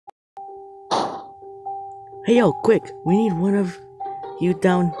Hey yo, quick! We need one of you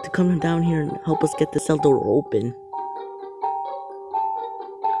down to come down here and help us get the cell door open.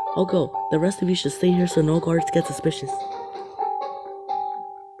 I'll go. The rest of you should stay here so no guards get suspicious.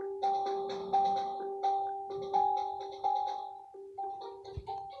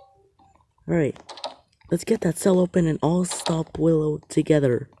 Alright, let's get that cell open and all stop Willow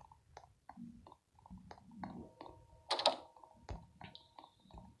together.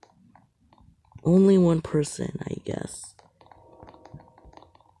 Only one person, I guess.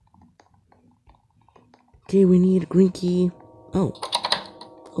 Okay, we need a green key. Oh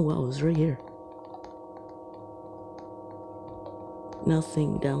wow, it's right here.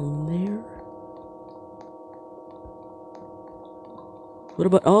 Nothing down there. What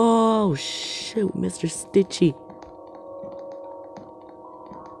about— oh shoot, Mr. Stitchy.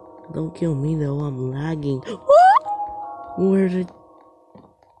 Don't kill me though, I'm lagging. Where did—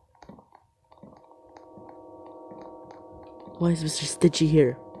 why is Mr. Stitchy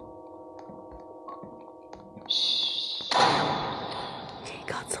here? He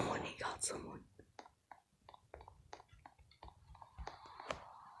got someone.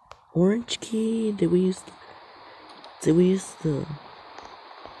 Orange key? Did we use the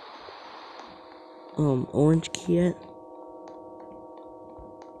orange key yet?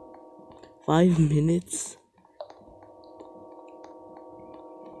 5 minutes?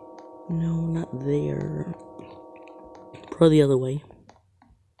 No, not there. Probably the other way.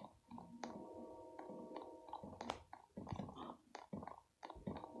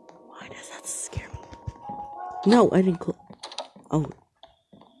 Why does that scare me? No, I didn't close. Oh,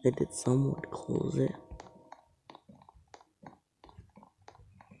 did someone close it?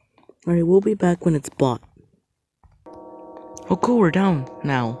 Alright, we'll be back when it's bought. Oh cool, we're down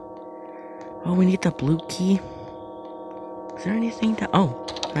now. Oh, we need the blue key. Is there anything to— oh,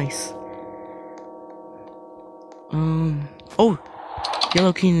 nice. Oh,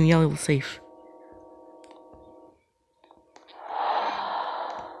 yellow key and yellow safe.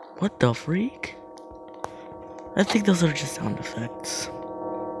 What the freak? I think those are just sound effects.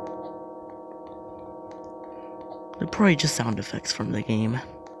 They're probably just sound effects from the game.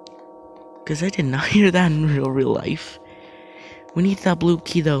 Because I did not hear that in real life. We need that blue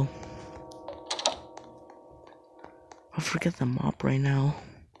key though. I'll forget the mop right now.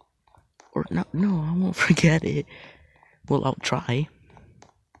 Or no, I won't forget it. Well, I'll try.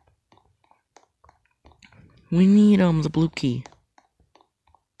 We need the blue key.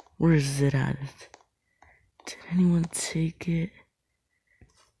 Where is it at? Did anyone take it?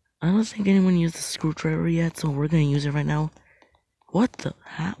 I don't think anyone used the screwdriver yet, so we're gonna use it right now. What the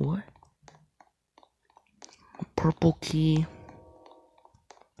hat? What? A purple key.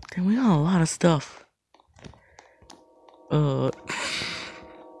 Damn, we got a lot of stuff. Alright,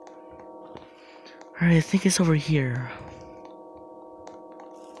 I think it's over here.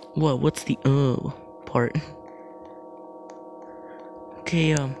 What's the part?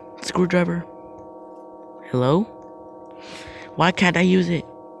 Okay, screwdriver. Hello? Why can't I use it?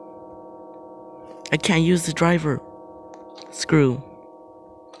 I can't use the driver. Screw.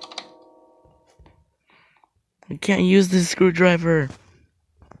 I can't use the screwdriver.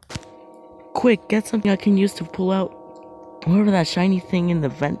 Quick, get something I can use to pull out whatever that shiny thing in the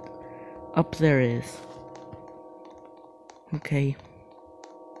vent up there is. Okay.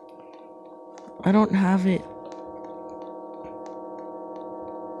 I don't have it.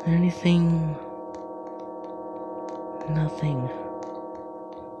 Anything? Nothing.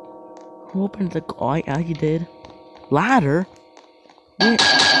 Who opened the— oh, I did. Ladder? What?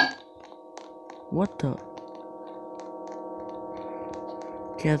 What the?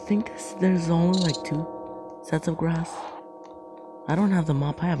 Okay, I think there's only like 2 sets of grass. I don't have the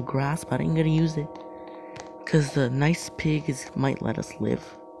mop, I have grass, but I ain't gonna use it. Cause the nice pig might let us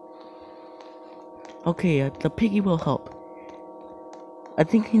live. Okay, the piggy will help. I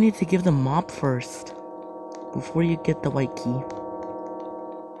think you need to give the mop first. Before you get the white key.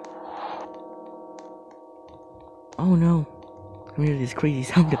 Oh no. I hear these crazy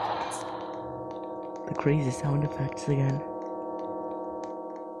sound effects. The crazy sound effects again.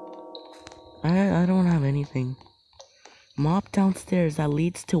 I don't have anything. Mop downstairs that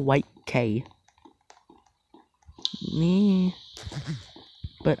leads to white K. Me.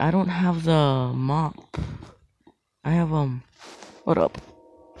 But I don't have the mop. I have what up?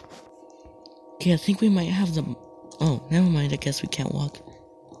 Okay, I think we might have the— oh, never mind, I guess we can't walk.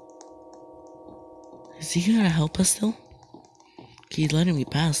 Is he gonna help us still? He's letting me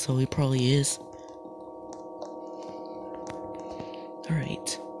pass, so he probably is.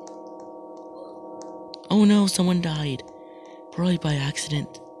 Alright. Oh no, someone died. Probably by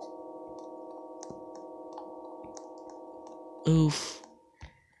accident. Oof.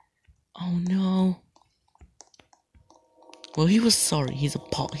 Oh no. Well, he was sorry. He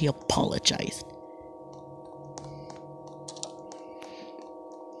apologized.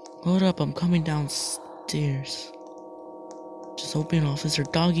 Hold up, I'm coming downstairs. Just hoping Officer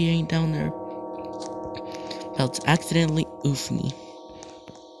Doggy ain't down there. About to accidentally oof me.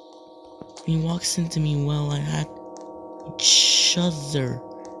 He walks into me while I had each other.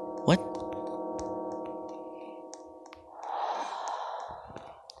 What?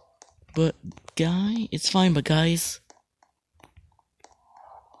 But it's fine, but guys.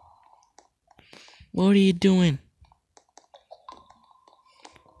 What are you doing?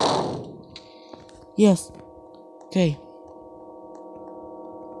 Yes. Okay.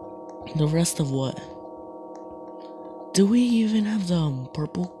 The rest of what? Do we even have the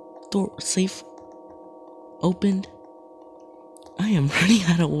purple door safe opened? I am running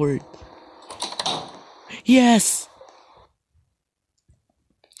out of words. Yes!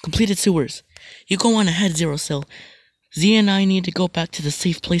 Completed sewers. You go on ahead, Zero Cell. Z and I need to go back to the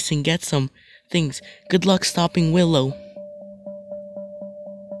safe place and get some things. Good luck stopping Willow.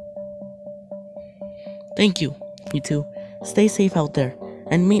 Thank you, you two. Stay safe out there,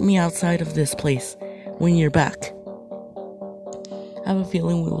 and meet me outside of this place when you're back. I have a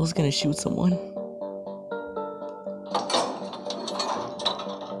feeling Willow's gonna shoot someone.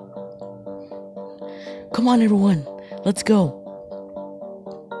 Come on, everyone. Let's go.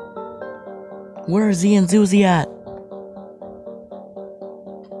 Where are Z and Zuzi at?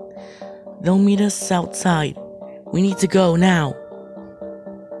 They'll meet us outside. We need to go now.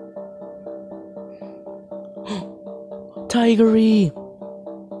 Tigery!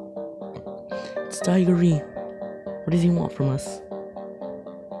 It's Tigery. What does he want from us?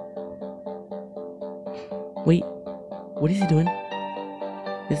 Wait, what is he doing?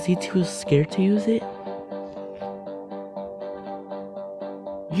 Is he too scared to use it?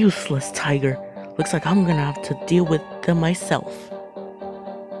 Useless tiger. Looks like I'm gonna have to deal with them myself.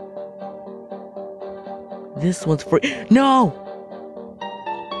 This one's for— No!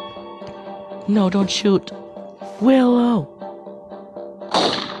 No, don't shoot. Willow!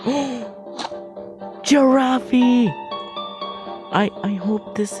 Giraffe! I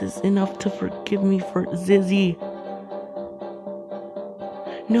hope this is enough to forgive me for Zizzy.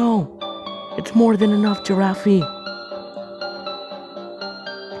 No! It's more than enough, Giraffe.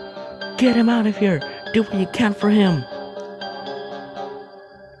 Get him out of here. Do what you can for him.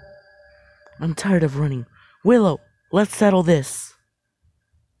 I'm tired of running. Willow, let's settle this.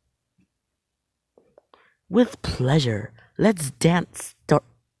 With pleasure. Let's dance.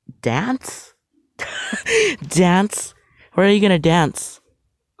 Dance? Dance? Where are you gonna dance?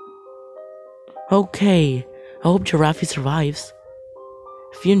 Okay. I hope Giraffe survives.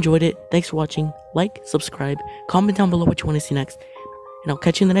 If you enjoyed it, thanks for watching. Like, subscribe, comment down below what you want to see next. And I'll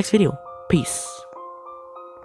catch you in the next video. Peace.